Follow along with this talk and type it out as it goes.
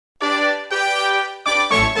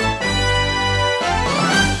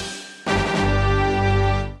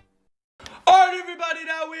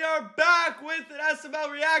with an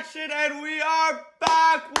SML reaction, and we are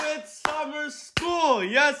back with summer school.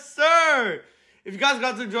 Yes, sir. If you guys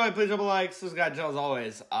got to enjoy, please drop a like, subscribe as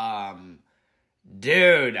always.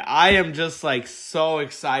 Dude, I am just like so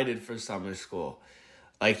excited for summer school.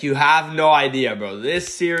 Like, you have no idea, bro.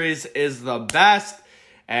 This series is the best,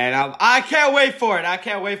 and I can't wait for it. I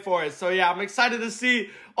can't wait for it. So yeah, I'm excited to see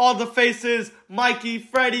all the faces, Mikey,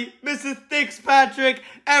 Freddie, Mrs. Fitzpatrick,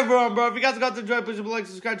 everyone, bro. If you guys got to enjoy, please drop a like,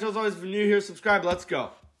 subscribe as always. If you're new here, subscribe. Let's go.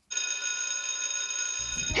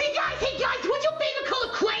 Hey guys, what's your favorite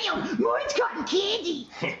color crayon? Mine's cotton candy.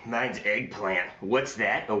 Mine's eggplant. What's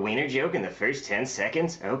that? A wiener joke in the first 10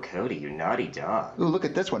 seconds? Oh, Cody, you naughty dog. Ooh, look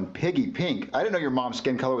at this one, Piggy Pink. I didn't know your mom's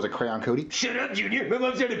skin color was a crayon, Cody. Shut up, Junior. My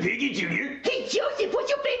mom's not a piggy, Junior. Hey Joseph, what's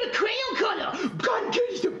your favorite crayon color? Cotton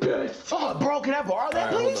candy's the best. Oh, bro, can I borrow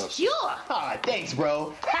that, please? Sure. Ah, thanks,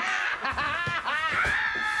 bro. Patrick,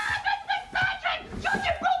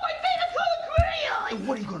 Joseph broke my favorite color crayon.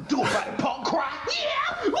 What are you gonna do about it, punk cry?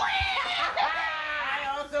 Yeah. I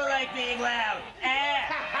also like being loud.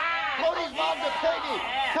 Cody's mom's a piggy!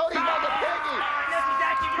 Cody's mom's a piggy!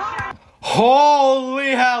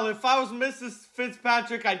 Holy hell, if I was Mrs.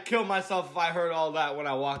 Fitzpatrick, I'd kill myself if I heard all that when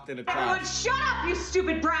I walked into Everyone, class. shut up, you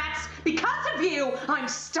stupid brats! Because of you, I'm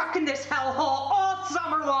stuck in this hellhole all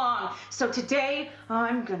summer long. So today,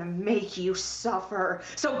 I'm gonna make you suffer.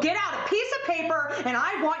 So get out a piece of paper, and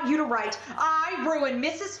I want you to write, I ruined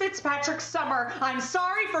Mrs. Fitzpatrick's summer. I'm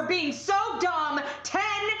sorry for being so dumb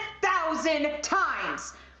 10,000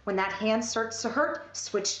 times. When that hand starts to hurt,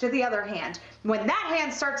 switch to the other hand. When that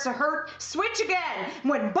hand starts to hurt, switch again.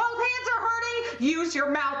 When both hands are hurting, use your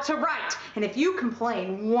mouth to write. And if you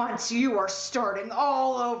complain once, you are starting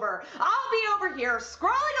all over. I'll be over here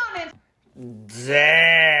scrolling on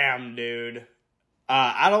Damn, dude.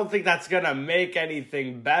 I don't think that's gonna make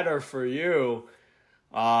anything better for you.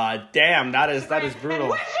 Damn, that is brutal. and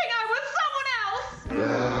wishing I was someone else.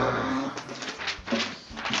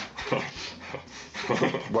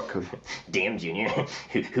 What, Cody? Damn, Junior.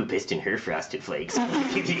 Who pissed in her Frosted Flakes? Tell me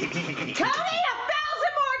 1,000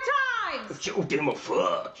 more times! Oh, damn, a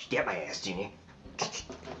fudge. Get my ass, Junior.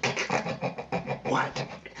 What?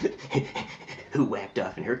 Who whacked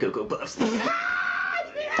off in her Cocoa Puffs? That's it!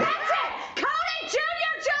 Cody,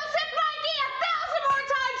 Junior, Joseph, Mikey, 1,000 more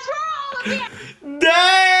times for all of you!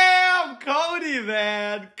 Damn, Cody,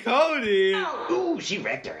 man. Cody. Ooh, she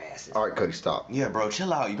wrecked our asses. All right, Cody, stop. Yeah, bro,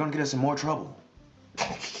 chill out. You're gonna get us in more trouble.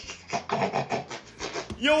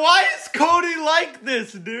 Yo, why is Cody like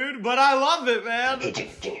this, dude? But I love it, man. Hey,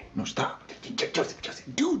 Junior. No, stop. Joseph.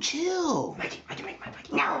 Dude, chill. Mikey.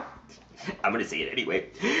 No. I'm gonna say it anyway.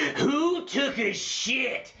 Who took a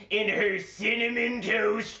shit in her Cinnamon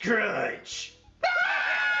Toast Crunch?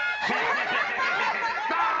 Cody,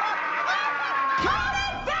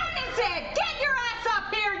 that is it! Get your ass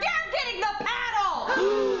up here! You're getting the paddle!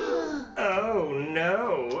 Oh,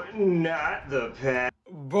 no. Not the pet.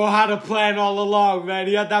 Bro had a plan all along, man.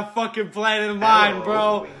 He had that fucking plan in mind,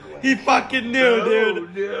 bro. He fucking knew, dude. Oh,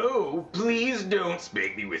 no. Please don't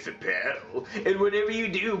spank me with a paddle. And whatever you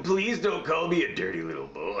do, please don't call me a dirty little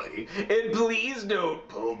boy. And please don't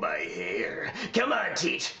pull my hair. Come on,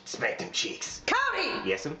 Teach. Spank them cheeks. Cody!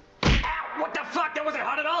 Yes'm? Ow! What the fuck? That wasn't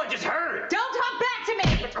hot at all. It just hurt. Don't talk back to me!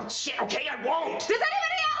 Oh, shit. Okay, I won't. Does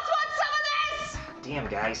anybody else want some of this? Damn,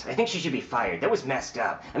 guys. I think she should be fired. That was messed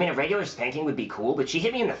up. I mean, a regular spanking would be cool, but she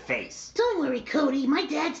hit me in the face. Don't worry, Cody. My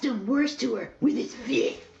dad's done worse to her with his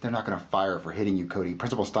fist. They're not gonna fire her for hitting you, Cody.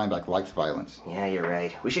 Principal Steinbeck likes violence. Yeah, you're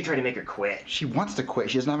right. We should try to make her quit. She wants to quit.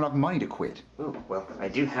 She doesn't have enough money to quit. Ooh, well, I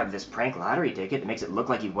do have this prank lottery ticket that makes it look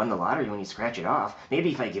like you won the lottery when you scratch it off.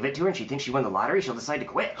 Maybe if I give it to her and she thinks she won the lottery, she'll decide to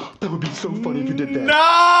quit. That would be so funny if you did that.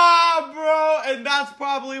 Nah, bro. And that's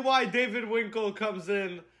probably why David Winkle comes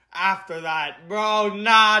in after that. Bro,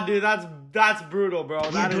 nah, dude. That's brutal, bro.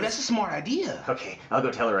 Yeah, dude, that's a smart idea. Okay, I'll go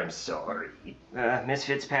tell her I'm sorry. Miss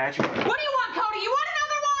Fitzpatrick? What do you want, Cody? You want another one?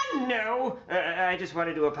 No, I just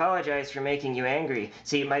wanted to apologize for making you angry.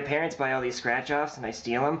 See, my parents buy all these scratch-offs and I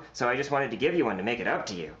steal them, so I just wanted to give you one to make it up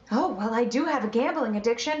to you. Oh, well, I do have a gambling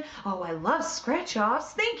addiction. Oh, I love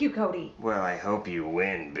scratch-offs. Thank you, Cody. Well, I hope you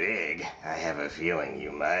win big. I have a feeling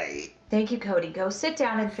you might. Thank you, Cody. Go sit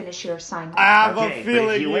down and finish your assignment. I have Okay, a but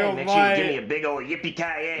feeling if you win, make sure might. you give me a big old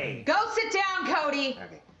yippee-ki-yay. Go sit down, Cody.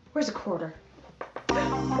 Okay. Where's a quarter?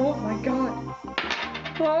 Oh, my God.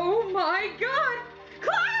 Oh, my God.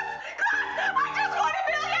 Class! I just won $1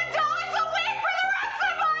 million a week for the rest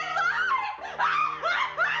of my life!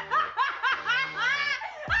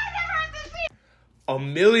 I never had to see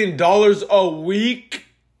 $1 million a week?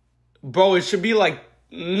 Bro, it should be like,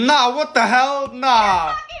 nah, what the hell?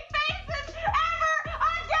 Nah. fucking faces ever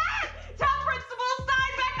again! Tell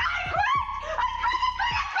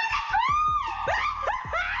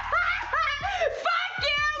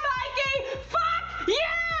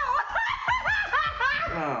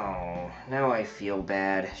I feel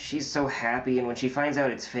bad. She's so happy, and when she finds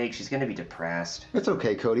out it's fake, she's gonna be depressed. It's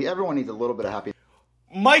okay, Cody. Everyone needs a little bit of happiness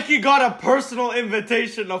Mikey got a personal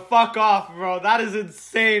invitation to fuck off, bro. That is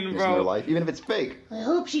insane, in their bro. life, even if it's fake. I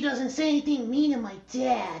hope she doesn't say anything mean to my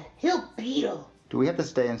dad. He'll beat her. Do we have to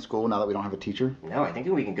stay in school now that we don't have a teacher? No, I think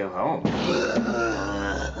we can go home.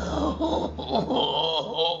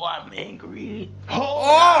 Oh, I'm angry. Oh!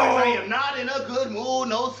 Guys, I am not in a good mood.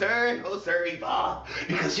 No, sir. No, sir, Bob.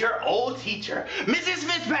 Because your old teacher, Mrs.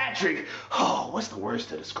 Fitzpatrick. Oh, what's the words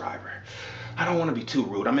to describe her? I don't want to be too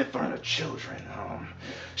rude. I'm in front of children.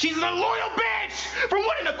 She's an unloyal bitch for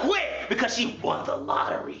wanting to quit because she won the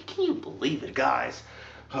lottery. Can you believe it, guys?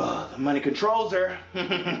 The money controls her.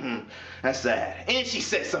 That's sad. And she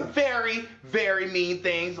said some very, very mean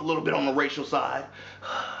things, a little bit on the racial side.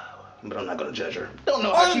 But I'm not gonna judge her. Don't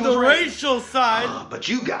know how she On was the raised. racial side. But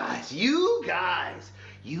you guys, you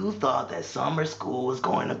thought that summer school was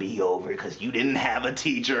going to be over because you didn't have a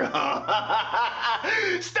teacher, huh?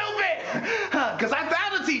 Stupid! Because I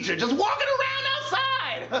found a teacher just walking around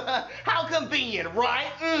outside. How convenient, right?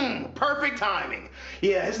 Perfect timing.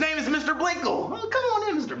 Yeah, his name is Mr. Blinkle. Well, come on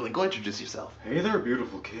in, Mr. Blinkle. Introduce yourself. Hey there,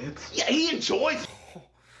 beautiful kids. Yeah, he enjoys.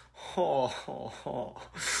 No.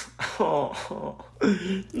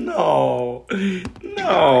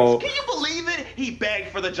 Can you believe it? He begged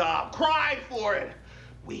for the job, cried for it.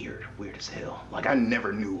 Weird as hell. Like, I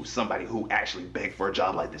never knew somebody who actually begged for a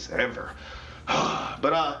job like this ever.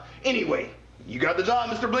 But anyway, you got the job,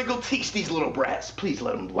 Mr. Blinkle. Teach these little brats. Please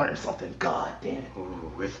let them learn something. God damn it.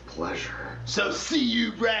 Ooh, with pleasure. So see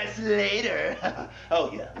you brats later.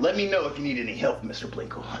 Oh yeah, let me know if you need any help, Mr.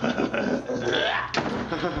 Blinkle.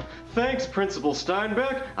 Thanks, Principal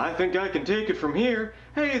Steinbeck. I think I can take it from here.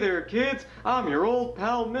 Hey there, kids. I'm your old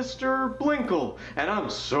pal, Mr. Blinkle, and I'm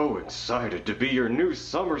so excited to be your new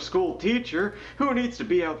summer school teacher. Who needs to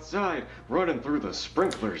be outside running through the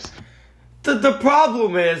sprinklers? The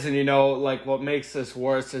problem is, and you know, like, what makes this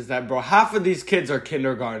worse is that, bro, half of these kids are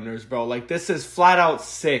kindergartners, bro. Like, this is flat out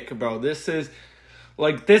sick, bro. This is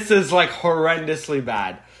horrendously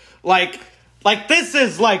bad. Like, this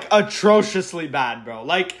is, like, atrociously bad, bro.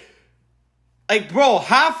 Like, bro,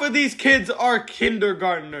 half of these kids are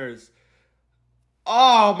kindergartners.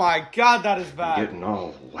 Oh, my God, that is bad. Getting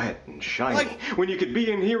all wet and shiny Like, when you could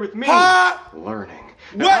be in here with me, learning.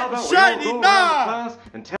 Now, Wet how about shiny, we all go around nah. the class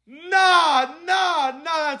and Nah,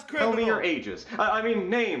 that's criminal. tell me your ages. I mean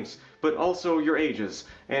names, but also your ages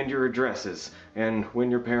and your addresses and when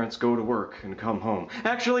your parents go to work and come home.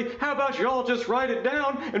 Actually, how about you all just write it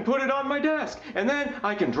down and put it on my desk, and then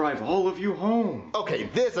I can drive all of you home. Okay,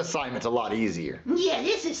 this assignment's a lot easier. Yeah,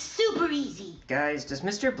 this is super easy. Guys, does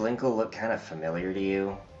Mr. Blinkle look kind of familiar to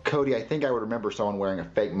you? Cody, I think I would remember someone wearing a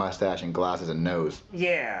fake mustache and glasses and nose.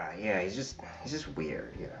 Yeah, he's just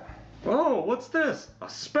weird, you know. Oh, what's this? A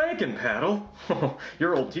spanking paddle?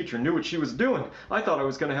 Your old teacher knew what she was doing. I thought I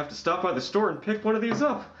was going to have to stop by the store and pick one of these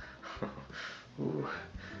up. Ooh,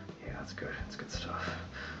 yeah, that's good. That's good stuff.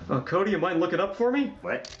 Cody, you mind looking up for me?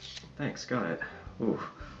 What? Thanks, got it. Ooh,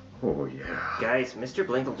 oh yeah. Guys, Mr.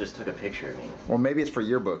 Blinkle just took a picture of me. Well, maybe it's for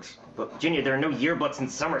yearbooks. But, Junior, there are no yearbooks in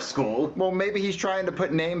summer school. Well, maybe he's trying to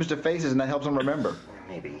put names to faces and that helps him remember.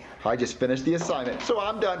 Maybe. I just finished the assignment, so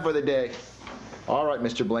I'm done for the day. All right,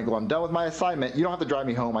 Mr. Blinkle, I'm done with my assignment. You don't have to drive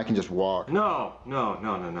me home. I can just walk. No.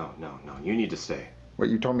 You need to stay. Wait,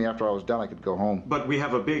 you told me after I was done I could go home. But we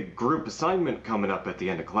have a big group assignment coming up at the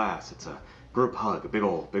end of class. It's a group hug, a big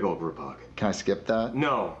old group hug. Can I skip that?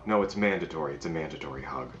 No, it's mandatory. It's a mandatory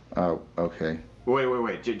hug. Oh, okay.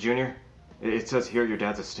 Wait, Junior? It says here your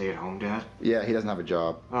dad's a stay-at-home dad? Yeah, he doesn't have a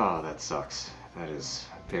job. Oh, that sucks. That is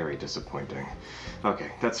very disappointing. Okay,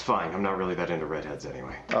 that's fine. I'm not really that into redheads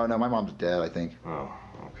anyway. Oh, no, my mom's dead, I think. Oh,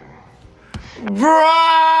 okay. Bruh!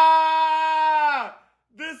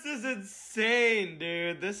 This is insane,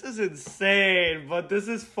 dude. This is insane, but this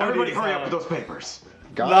is funny. Everybody as hurry hell. up with those papers.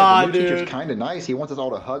 God, Nah, the new teacher's dude. kind of nice. He wants us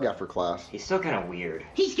all to hug after class. He's still kind of weird.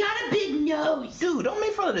 He's got a big nose. Dude, don't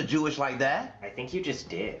make fun of the Jewish like that. I think you just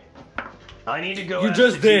did. I need to go You ask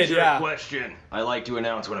just the did, teacher yeah. a question. I like to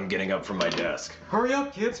announce when I'm getting up from my desk. Hurry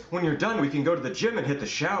up, kids. When you're done, we can go to the gym and hit the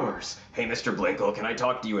showers. Hey, Mr. Blinkle, can I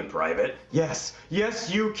talk to you in private? Yes,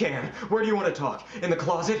 you can. Where do you want to talk? In the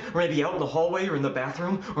closet? Or maybe out in the hallway or in the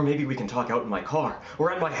bathroom? Or maybe we can talk out in my car.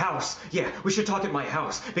 Or at my house. Yeah, we should talk at my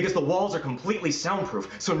house. Because the walls are completely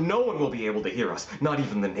soundproof, so no one will be able to hear us. Not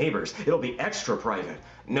even the neighbors. It'll be extra private.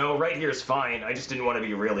 No, right here's fine. I just didn't want to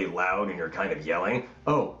be really loud and you're kind of yelling.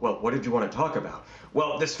 Oh, well, what did you want to talk about?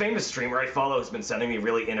 Well, this famous streamer I follow has been sending me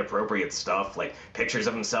really inappropriate stuff, like pictures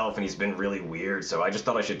of himself, and he's been really weird, so I just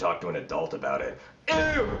thought I should talk to an adult about it.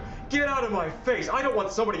 Ew! Get out of my face! I don't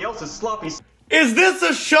want somebody else's sloppy... Is this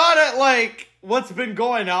a shot at, like, what's been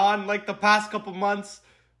going on, like, the past couple months,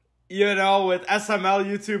 you know, with SML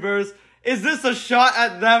YouTubers? Is this a shot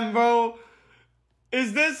at them, bro?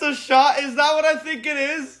 Is this a shot? Is that what I think it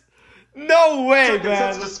is? No way, man.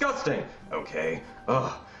 That's disgusting. Okay.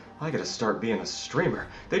 Ugh. I gotta start being a streamer.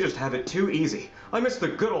 They just have it too easy. I miss the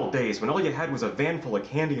good old days when all you had was a van full of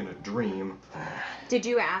candy and a dream. Did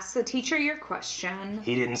you ask the teacher your question?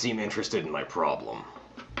 He didn't seem interested in my problem.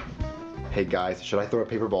 Hey guys, should I throw a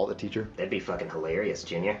paper ball at the teacher? That'd be fucking hilarious,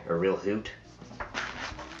 Junior. A real hoot.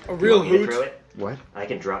 A real You want me to hoot? throw it? What? I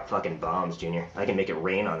can drop fucking bombs, Junior. I can make it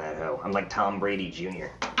rain on that hoe. I'm like Tom Brady Jr.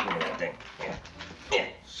 Look at that thing. Yeah. Yeah.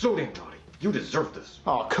 So damn naughty. You deserve this.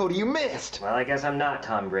 Oh, Cody, you missed. Well, I guess I'm not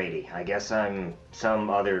Tom Brady. I guess I'm some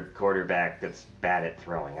other quarterback that's bad at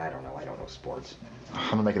throwing. I don't know. I don't know sports. I'm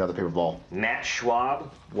gonna make another paper ball. Matt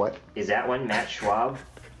Schwab? What? Is that one Matt Schwab?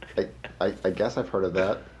 I guess I've heard of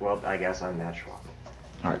that. Well, I guess I'm Matt Schwab.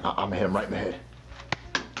 All right, I'm gonna hit him right in the head.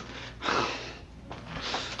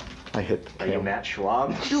 I hit Are you him. Matt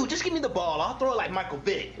Schwab? Dude, just give me the ball. I'll throw it like Michael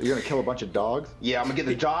Vick. You're gonna kill a bunch of dogs? Yeah, I'm gonna get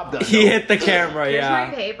the job done. He hit the camera, Here's my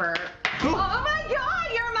yeah. paper. Oh my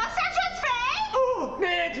god, your mustache is fake! Oh,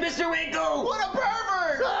 man, it's Mr. Winkle! What a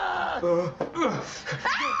pervert!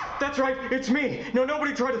 That's right, it's me. No,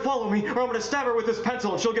 nobody tried to follow me, or I'm gonna stab her with this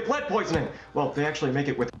pencil and she'll get lead poisoning. Well, they actually make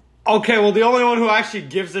it with... Okay, well, the only one who actually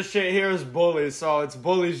gives a shit here is Bully, so it's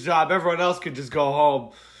Bully's job. Everyone else could just go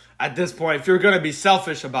home at this point if you're gonna be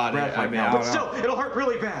selfish about it. I mean, I but don't know. still, it'll hurt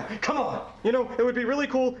really bad. Come on. You know, it would be really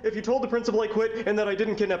cool if you told the principal I quit and that I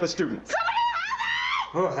didn't kidnap a student.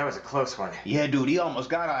 Oh, that was a close one. Yeah, dude, he almost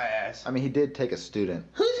got our ass. I mean, he did take a student.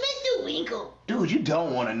 Who's Mr. Winkle? Dude, you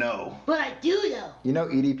don't want to know. But I do, though. You know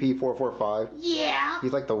EDP 445? Yeah.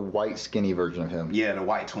 He's like the white, skinny version of him. Yeah, the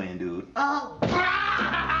white twin, dude. Oh.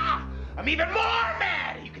 I'm even more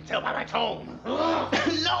mad. You can tell by my tone. No!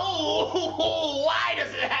 Why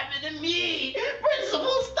does it happen to me?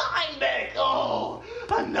 Principal Steinbeck. Oh,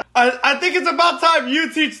 I'm not. I think it's about time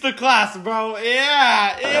you teach the class, bro.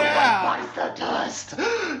 Yeah, yeah. Bites the dust.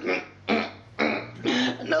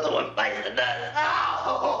 Another one bites the dust.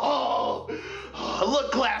 Oh,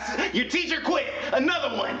 look, class, your teacher quit.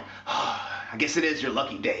 Another one. I guess it is your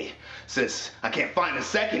lucky day, since I can't find a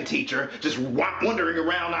second teacher just wandering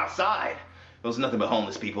around outside. It was nothing but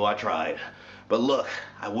homeless people. I tried. But look,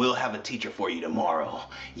 I will have a teacher for you tomorrow.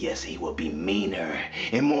 Yes, he will be meaner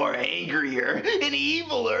and more angrier and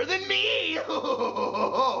eviler than me.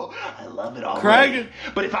 I love it already. Craig?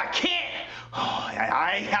 But if I can't,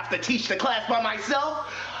 I have to teach the class by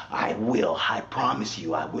myself. I will. I promise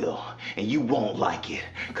you I will. And you won't like it,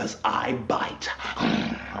 because I bite.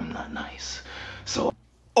 I'm not nice. So...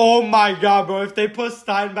 Oh my god, bro. If they put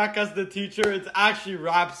Steinbeck as the teacher, it's actually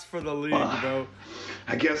raps for the league, bro.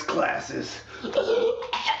 I guess classes.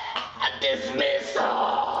 Dismiss.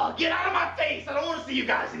 Get out of my face. I don't want to see you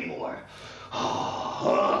guys anymore.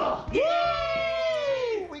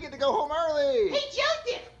 Yay! We get to go home early! Hey,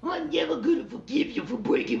 Joseph! I'm never gonna forgive you for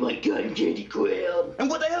breaking my cotton candy crab. And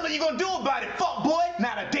what the hell are you gonna do about it, fuck boy?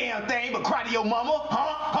 Not a damn thing but cry to your mama,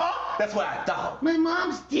 huh? That's what I thought. My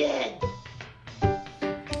mom's dead.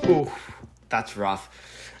 Oof, that's rough.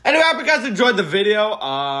 Anyway, I hope you guys enjoyed the video.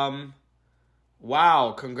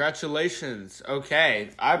 Wow, congratulations. Okay,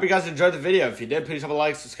 I hope you guys enjoyed the video. If you did, please have a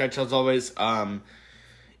like, subscribe as always.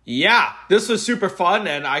 Yeah, this was super fun,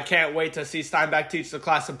 and I can't wait to see Steinbeck teach the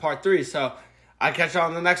class in part 3. So, I'll catch you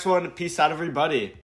on the next one. Peace out, everybody.